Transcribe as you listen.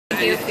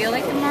Do you feel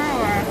like tomorrow,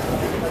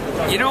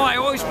 or? You know, I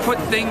always put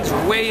things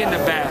way in the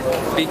back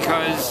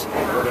because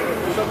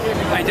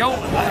I don't.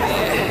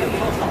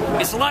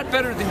 It's a lot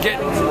better than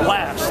getting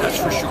laughs, that's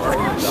for sure.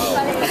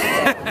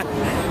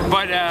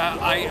 But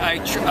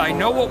I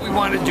know what we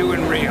want to do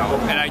in Rio,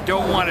 and I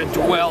don't want to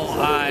dwell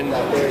on.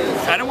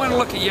 I don't want to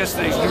look at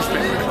yesterday's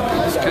newspaper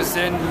clippings because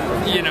then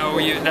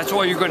that's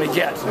all you're going to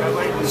get.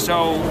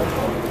 So.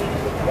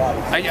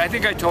 I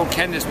think I told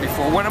Ken this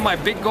before. One of my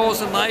big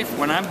goals in life,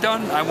 when I'm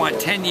done, I want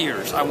 10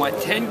 years. I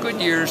want 10 good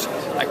years.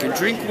 I can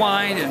drink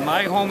wine in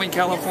my home in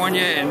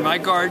California, in my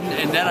garden,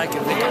 and then I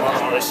can think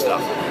about all this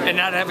stuff and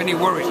not have any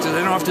worries because I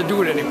don't have to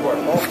do it anymore.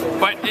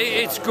 But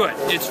it's good.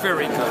 It's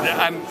very good.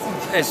 I'm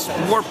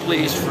more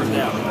pleased for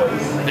them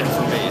than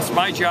for me. It's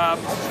my job,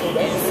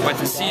 but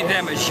to see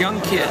them as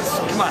young kids,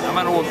 come on, I'm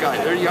an old guy.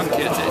 They're young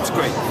kids. It's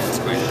great. It's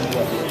great.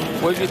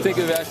 What did you think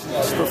of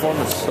Ashton's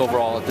performance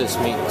overall at this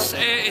meet?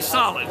 It's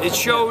solid. It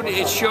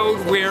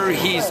showed where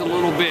he's a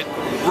little bit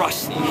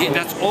rusty.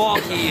 That's all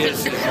he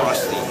is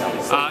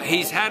rusty.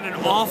 He's had an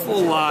awful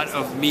lot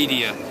of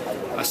media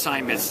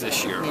assignments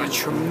this year, a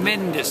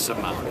tremendous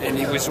amount, and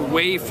he was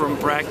away from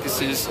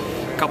practices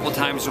a couple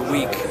times a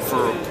week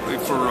for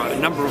a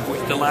number of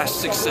weeks, the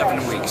last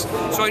 6-7 weeks.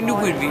 So I knew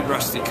we'd be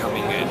rusty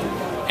coming in.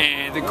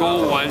 And the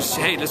goal was,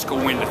 hey, let's go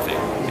win the thing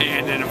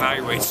and then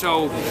evaluate.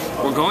 So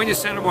we're going to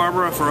Santa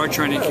Barbara for our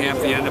training camp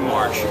the end of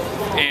March,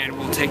 and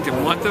we'll take the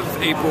month of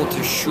April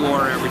to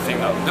shore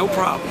everything up. No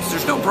problems.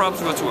 There's no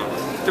problems whatsoever.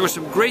 There were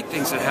some great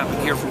things that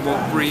happened here for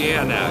both Bree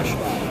and Ash.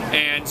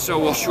 And so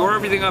we'll shore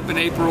everything up in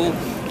April,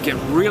 get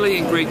really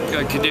in great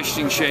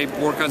conditioning shape,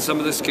 work on some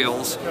of the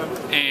skills,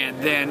 and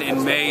then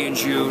in May and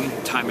June,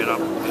 time it up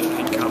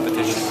in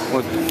competition.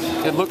 Well,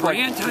 it looked like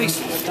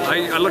Tyson,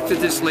 I looked at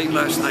this late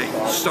last night.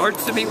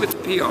 Starts the meet with the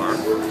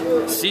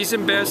PR,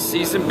 season best,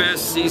 season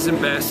best,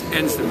 season best,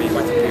 ends the meet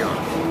with the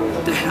PR.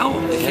 The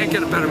hell, you can't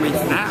get a better meet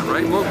than that,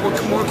 right? What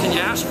more can you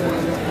ask for?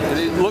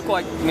 It looked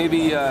like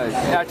maybe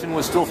Ashton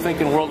was still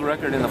thinking world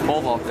record in the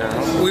pole vault there.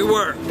 Huh? We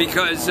were,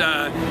 because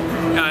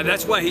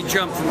that's why he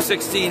jumped from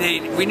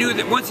 16.8. We knew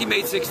that once he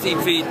made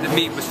 16 feet, the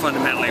meet was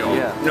fundamentally over.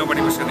 Yeah.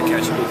 Nobody was going to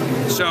catch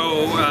him.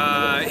 So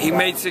he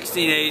made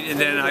 16.8, and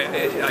then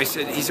I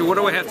said, he said, what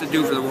do I have to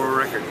do for the world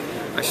record?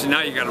 I said,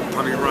 now you got to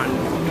probably run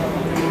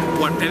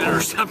 1 minute or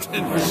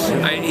something.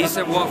 He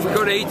said, well, if we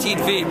go to 18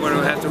 feet, what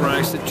do I have to run?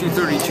 I said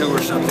 2:32 or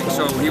something.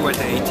 So he went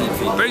to 18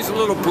 feet. But he's a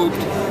little pooped.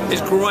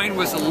 His groin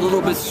was a little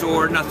bit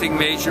sore, nothing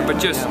major, but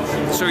just,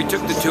 so he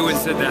took the 2 and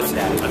said, that's it.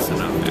 That's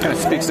enough. It kind of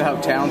speaks to how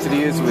talented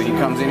he is when he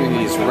comes in and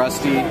he's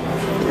rusty.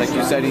 Like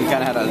you said, he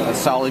kind of had a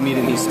solid meet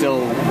and he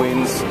still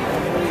wins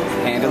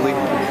handily.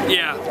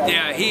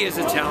 Yeah, he is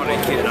a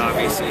talented kid,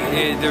 obviously.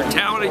 They're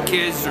talented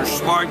kids, they're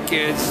smart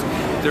kids,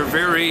 they're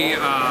very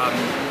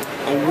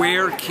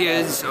aware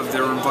kids of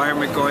their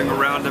environment going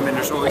around them, and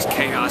there's always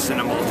chaos in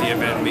a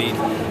multi-event meet.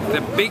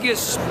 The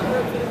biggest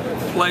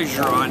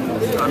pleasure on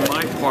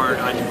my part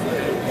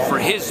for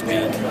his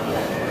meet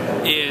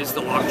is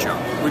the long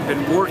jump. We've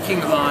been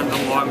working on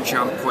the long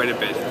jump quite a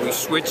bit. We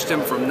switched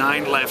him from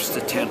 9 lefts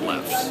to 10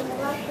 lefts.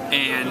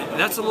 And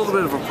that's a little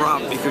bit of a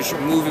problem because you're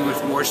moving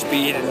with more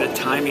speed and the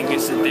timing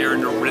isn't there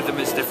and the rhythm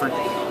is different.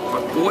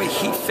 But boy,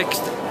 he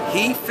fixed it.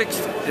 He fixed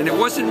it. And it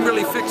wasn't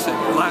really fixing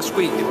last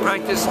week in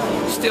practice.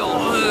 Still,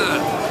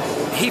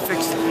 he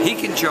fixed it. He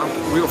can jump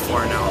real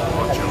far now on the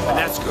long jump, and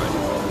that's good.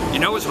 You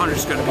know his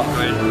 100's going to be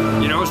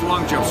good. You know his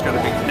long jump's going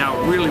to be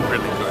now really,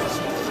 really good.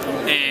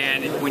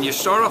 And when you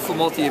start off a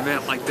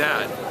multi-event like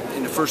that,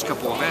 in the first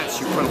couple of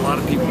events, you put a lot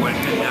of people in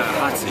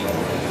hot seat,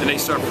 and they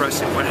start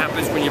pressing. What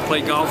happens when you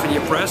play golf and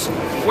you press?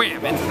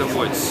 Wham, into the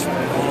woods,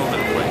 all over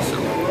the place. So,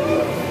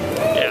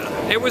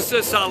 yeah, it was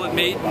a solid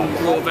meet.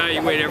 We'll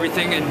evaluate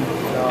everything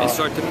and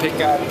start to pick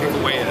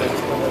away at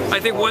it. I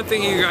think one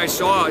thing you guys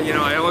saw,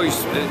 I always,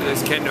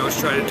 as Ken knows,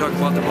 try to talk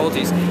about the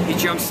multis. He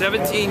jumped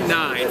 17.9,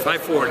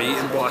 540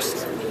 in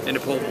Boston in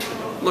the pole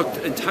vault. Looked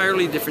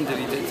entirely different than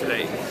he did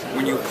today.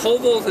 When you pole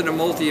vault in a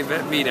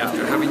multi-event meet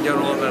after having done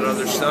all that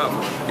other stuff,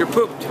 you're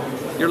pooped.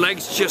 Your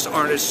legs just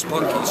aren't as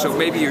spunky, so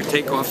maybe your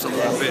takeoff's a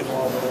little bit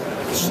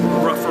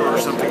rougher or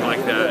something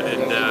like that.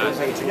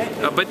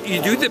 And but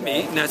you do the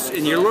meet,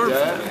 and you learn from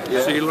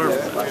that. So you learn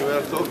from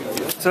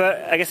that.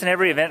 So I guess in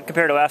every event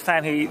compared to last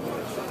time, he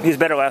was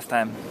better last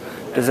time.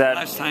 Does that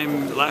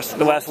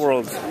the last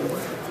Worlds?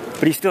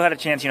 But he still had a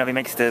chance, if he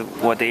makes the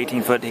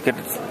 18 foot, he could.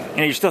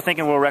 You're still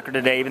thinking world record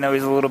today, even though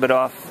he's a little bit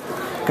off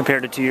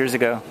compared to 2 years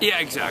ago. Yeah,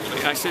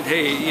 exactly. I said,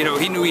 hey,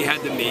 he knew he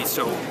had the meet,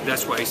 so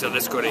that's why he said,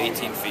 let's go to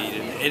 18 feet.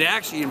 And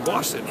actually in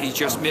Boston, he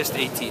just missed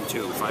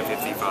 18.2,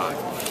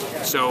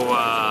 555. So,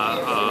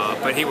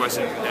 but he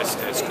wasn't as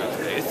good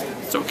today.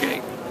 It's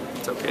okay.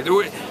 It's okay.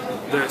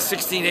 The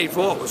 16.8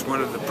 vault was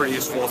one of the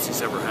prettiest vaults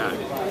he's ever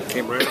had.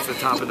 Came right off the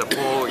top of the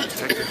pole. He's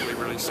technically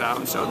really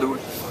sound. So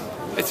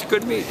it's a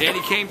good meet. And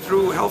he came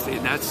through healthy,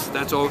 and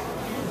that's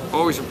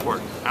always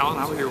important. Alan,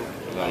 how are you?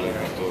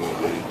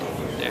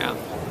 Yeah.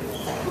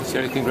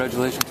 Sarah,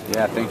 congratulations.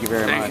 Yeah, thank you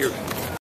very much. Thank you.